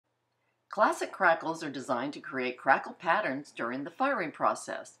Classic crackles are designed to create crackle patterns during the firing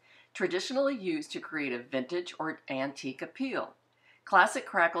process, traditionally used to create a vintage or antique appeal. Classic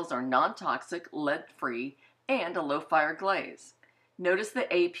crackles are non-toxic, lead-free, and a low-fire glaze. Notice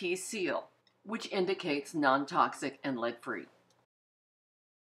the AP seal, which indicates non-toxic and lead-free.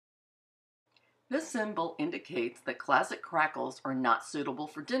 This symbol indicates that classic crackles are not suitable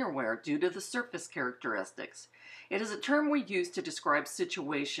for dinnerware due to the surface characteristics. It is a term we use to describe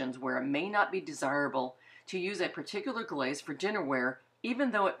situations where it may not be desirable to use a particular glaze for dinnerware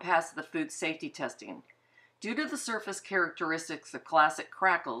even though it passed the food safety testing. Due to the surface characteristics of classic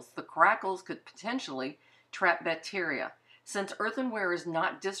crackles, the crackles could potentially trap bacteria. Since earthenware is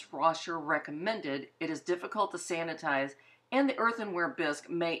not dishwasher recommended, it is difficult to sanitize and the earthenware bisque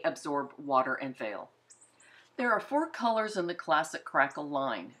may absorb water and fail. There are 4 colors in the classic crackle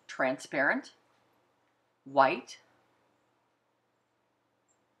line: transparent, white,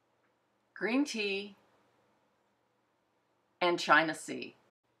 green tea, and China sea.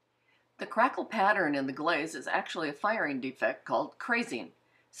 The crackle pattern in the glaze is actually a firing defect called crazing.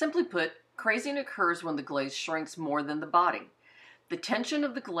 Simply put, crazing occurs when the glaze shrinks more than the body. The tension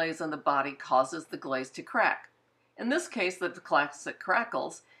of the glaze on the body causes the glaze to crack. In this case, with the classic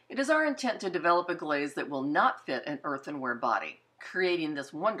crackles, it is our intent to develop a glaze that will not fit an earthenware body, creating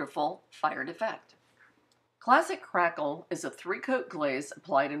this wonderful fired effect. Classic crackle is a 3-coat glaze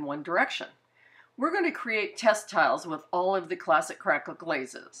applied in one direction. We're going to create test tiles with all of the classic crackle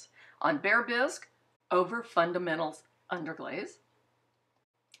glazes: on bare bisque, over fundamentals underglaze,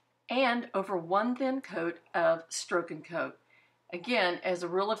 and over 1 thin coat of stroke and coat. Again, as a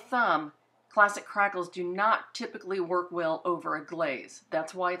rule of thumb, classic crackles do not typically work well over a glaze.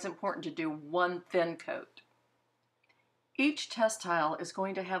 That's why it's important to do 1 thin coat. Each test tile is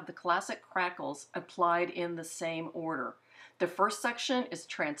going to have the classic crackles applied in the same order. The first section is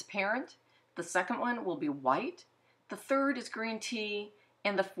transparent, the second one will be white, the third is green tea,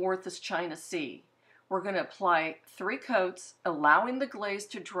 and the fourth is China sea. We're going to apply 3 coats, allowing the glaze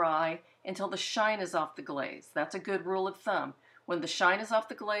to dry until the shine is off the glaze. That's a good rule of thumb. When the shine is off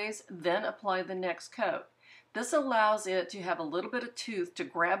the glaze, then apply the next coat. This allows it to have a little bit of tooth to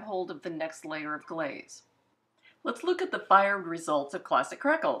grab hold of the next layer of glaze. Let's look at the fired results of classic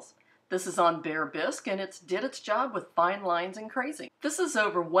crackles. This is on bare bisque and it did its job with fine lines and crazing. This is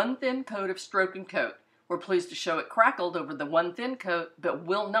over 1 thin coat of stroke and coat. We're pleased to show it crackled over the 1 thin coat, but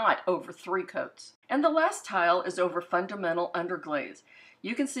will not over 3 coats. And the last tile is over fundamental underglaze.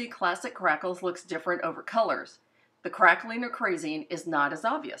 You can see classic crackles looks different over colors. The crackling or crazing is not as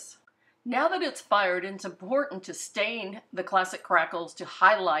obvious. Now that it's fired, it's important to stain the classic crackles to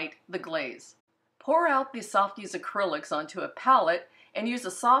highlight the glaze. Pour out the Softies acrylics onto a palette and use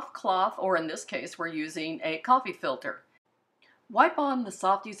a soft cloth, or in this case we're using a coffee filter. Wipe on the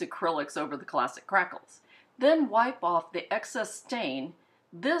Softies acrylics over the classic crackles. Then wipe off the excess stain.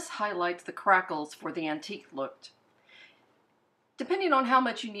 This highlights the crackles for the antique look. Depending on how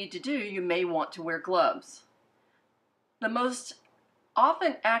much you need to do, you may want to wear gloves. The most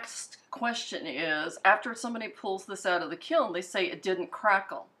often asked question is, after somebody pulls this out of the kiln, they say it didn't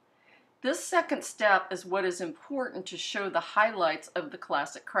crackle. This second step is what is important to show the highlights of the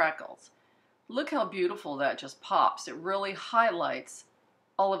classic crackles. Look how beautiful that just pops. It really highlights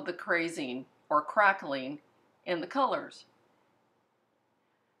all of the crazing or crackling in the colors.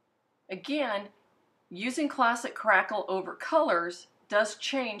 Again, using classic crackle over colors does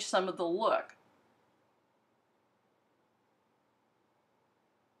change some of the look.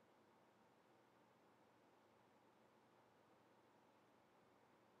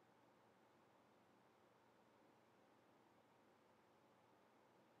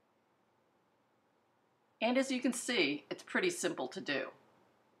 And as you can see, it's pretty simple to do.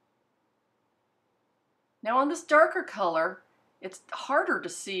 Now on this darker color, it's harder to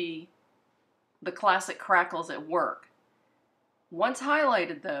see the classic crackles at work. Once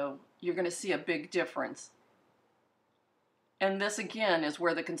highlighted though, you're going to see a big difference. And this again is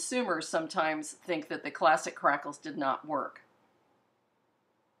where the consumers sometimes think that the classic crackles did not work.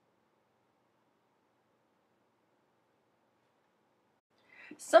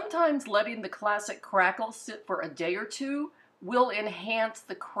 Sometimes letting the classic crackle sit for a day or two will enhance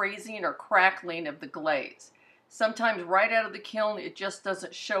the crazing or crackling of the glaze. Sometimes right out of the kiln it just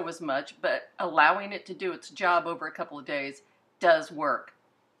doesn't show as much, but allowing it to do its job over a couple of days does work.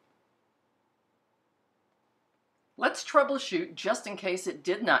 Let's troubleshoot just in case it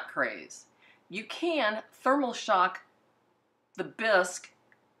did not craze. You can thermal shock the bisque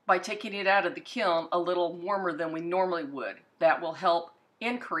by taking it out of the kiln a little warmer than we normally would. That will help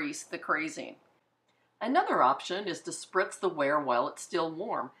increase the crazing. Another option is to spritz the ware while it's still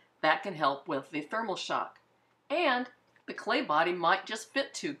warm. That can help with the thermal shock. And the clay body might just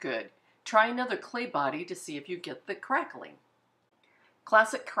fit too good. Try another clay body to see if you get the crackling.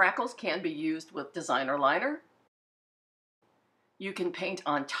 Classic Crackles can be used with designer liner. You can paint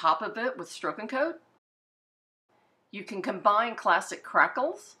on top of it with stroke and coat. You can combine Classic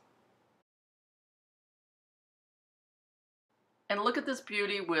Crackles. And look at this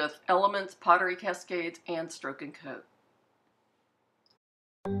beauty with elements, pottery cascades, and stroke and coat.